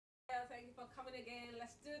you for coming again.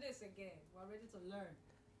 Let's do this again. We're ready to learn.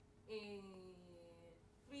 In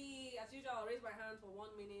three, as usual, I'll raise my hand for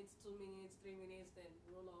 1 minute, 2 minutes, 3 minutes, then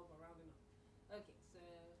roll off or rounding up. Okay, so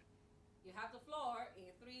you have the floor in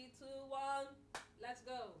three, two, one. Let's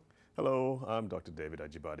go. Hello, I'm Dr. David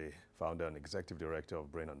Ajibade, founder and executive director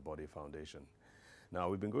of Brain and Body Foundation. Now,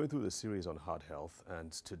 we've been going through the series on heart health,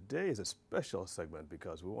 and today is a special segment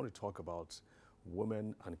because we want to talk about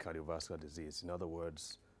women and cardiovascular disease. In other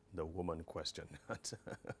words, the woman question.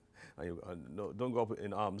 No, don't go up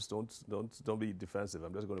in arms. Don't be defensive.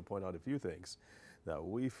 I'm just going to point out a few things that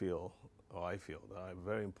we feel, or I feel, that are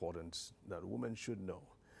very important that women should know.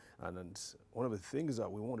 And one of the things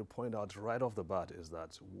that we want to point out right off the bat is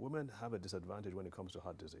that women have a disadvantage when it comes to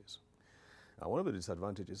heart disease. And one of the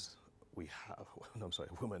disadvantages we have, I'm sorry,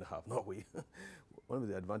 women have, not we. One of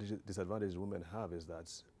the disadvantages women have is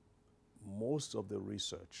that most of the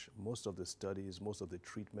research, most of the studies, most of the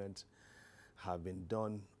treatment have been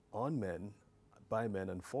done on men, by men,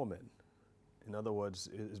 and for men. In other words,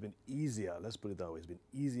 it's been easier, let's put it that way, it's been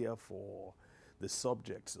easier for the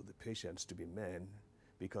subjects of the patients to be men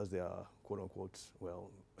because they are, quote unquote,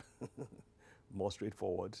 well, more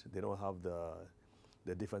straightforward. They don't have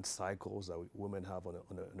the different cycles that women have on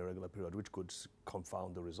a regular period, which could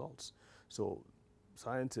confound the results. So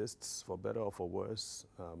scientists, for better or for worse,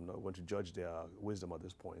 I'm not going to judge their wisdom at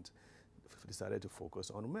this point, decided to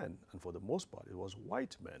focus on men. And for the most part, it was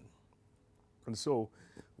white men. And so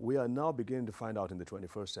we are now beginning to find out in the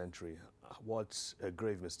 21st century what a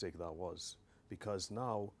grave mistake that was. Because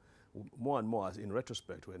now, more and more, in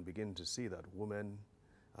retrospect, we're beginning to see that women,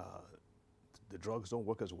 the drugs don't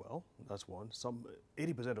work as well. That's one.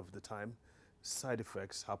 80% of the time, side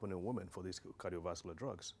effects happen in women for these cardiovascular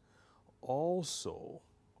drugs. Also,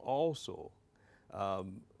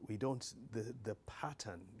 we don't, the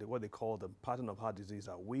pattern, what they call the pattern of heart disease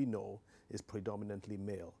that we know is predominantly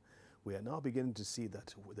male. We are now beginning to see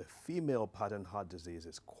that the female pattern heart disease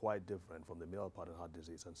is quite different from the male pattern heart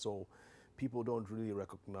disease. And so people don't really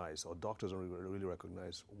recognize, or doctors don't really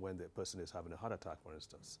recognize when the person is having a heart attack, for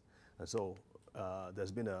instance. And so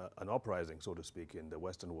there's been an uprising, so to speak, in the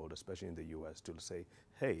Western world, especially in the US, to say,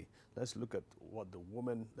 hey, let's look at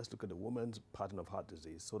let's look at the woman's pattern of heart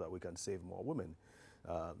disease so that we can save more women.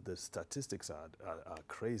 The statistics are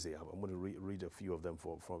crazy. I'm going to read a few of them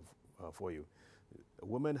for you.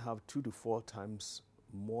 Women have 2 to 4 times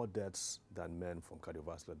more deaths than men from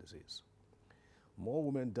cardiovascular disease. More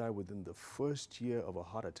women die within the first year of a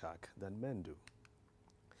heart attack than men do.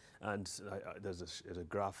 And there's a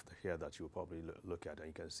graph here that you'll probably look at, and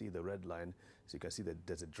you can see the red line. So you can see that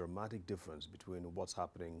there's a dramatic difference between what's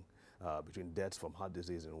happening, between deaths from heart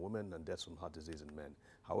disease in women and deaths from heart disease in men.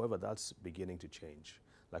 However, that's beginning to change.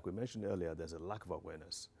 Like we mentioned earlier, there's a lack of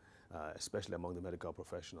awareness, especially among the medical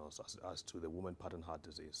professionals as to the woman pattern heart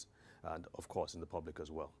disease, and of course in the public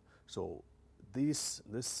as well. So this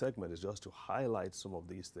segment is just to highlight some of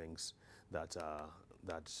these things that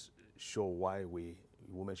show why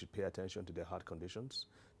women should pay attention to their heart conditions,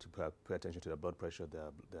 to pay attention to their blood pressure,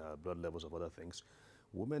 their blood levels of other things.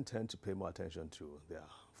 Women tend to pay more attention to their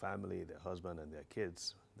family, their husband, and their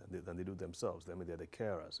kids than they do themselves. I mean, they're the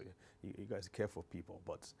carers. You guys care for people,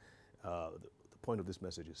 but the point of this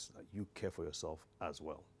message is that you care for yourself as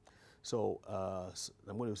well. So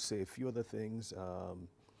I'm going to say a few other things.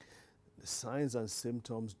 The signs and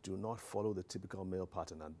symptoms do not follow the typical male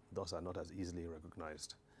pattern and thus are not as easily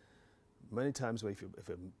recognized. Many times if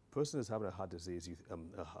a person is having a heart disease,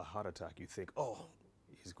 a heart attack, you think, oh,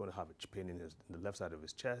 he's going to have a pain in the left side of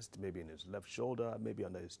his chest, maybe in his left shoulder, maybe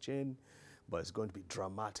under his chin, but it's going to be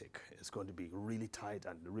dramatic. It's going to be really tight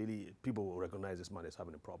and really, people will recognize this man is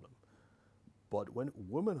having a problem. But with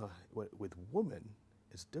women,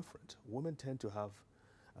 it's different. Women tend to have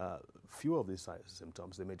fewer of these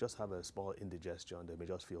symptoms. They may just have a small indigestion. They may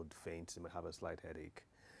just feel faint. They may have a slight headache.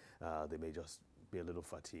 They may just be a little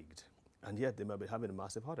fatigued. And yet they might be having a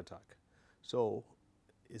massive heart attack. So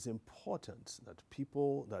it's important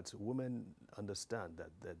that women understand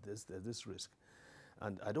that there's this risk.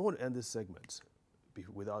 And I don't want to end this segment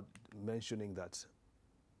without mentioning that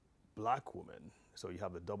black women, so you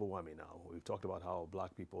have a double whammy now. We've talked about how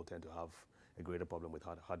black people tend to have a greater problem with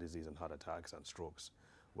heart disease and heart attacks and strokes.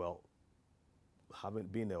 Well,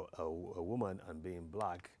 being a woman and being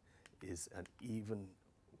black is an even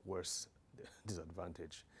worse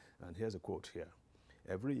disadvantage. And here's a quote here.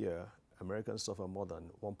 Every year, Americans suffer more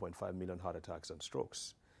than 1.5 million heart attacks and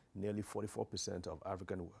strokes. Nearly 44% of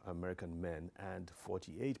African American men and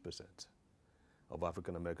 48% of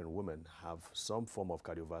African American women have some form of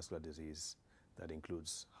cardiovascular disease that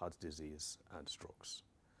includes heart disease and strokes.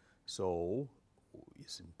 So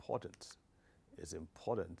it's important. It's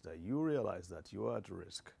important that you realize that you are at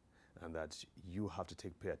risk and that you have to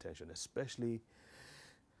pay attention, especially,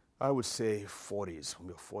 I would say, 40s, from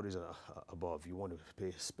your 40s and above. You want to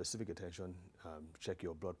pay specific attention. Check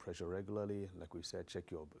your blood pressure regularly. Like we said, check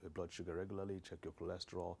your blood sugar regularly, check your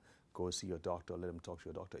cholesterol. Go see your doctor, let them talk to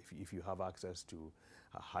your doctor. If you have access to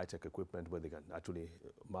high-tech equipment where they can actually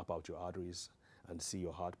map out your arteries and see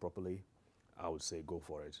your heart properly, I would say go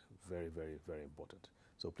for it. Very, very, very important.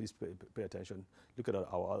 So please pay attention. Look at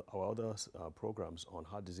our other programs on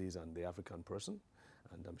heart disease and the African person,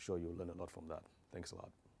 and I'm sure you'll learn a lot from that. Thanks a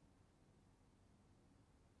lot.